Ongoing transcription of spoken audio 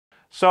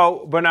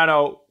So,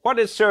 Bernardo, what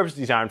is service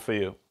design for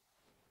you?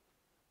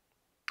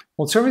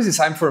 Well, service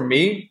design for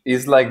me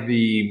is like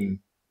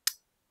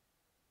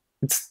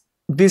it's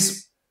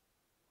this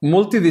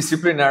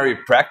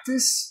multidisciplinary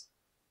practice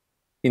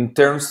in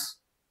terms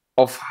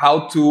of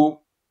how to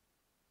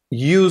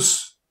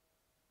use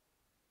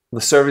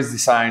the service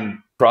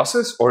design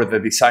process or the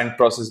design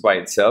process by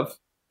itself,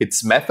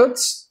 its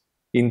methods,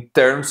 in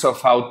terms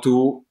of how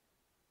to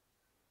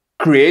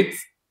create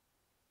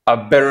a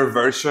better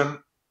version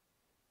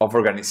of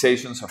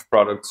organizations, of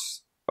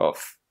products, of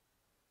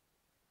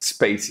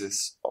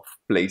spaces, of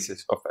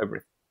places, of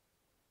everything.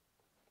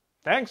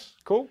 Thanks,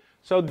 cool.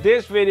 So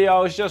this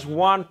video is just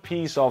one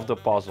piece of the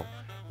puzzle.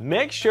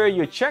 Make sure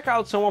you check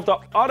out some of the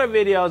other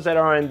videos that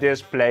are in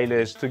this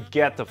playlist to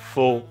get the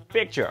full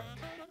picture.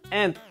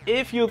 And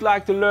if you'd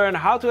like to learn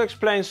how to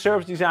explain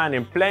service design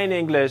in plain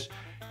English,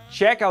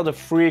 check out the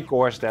free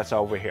course that's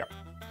over here.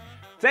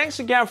 Thanks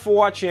again for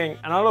watching,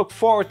 and I look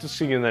forward to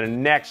seeing you in the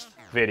next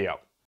video.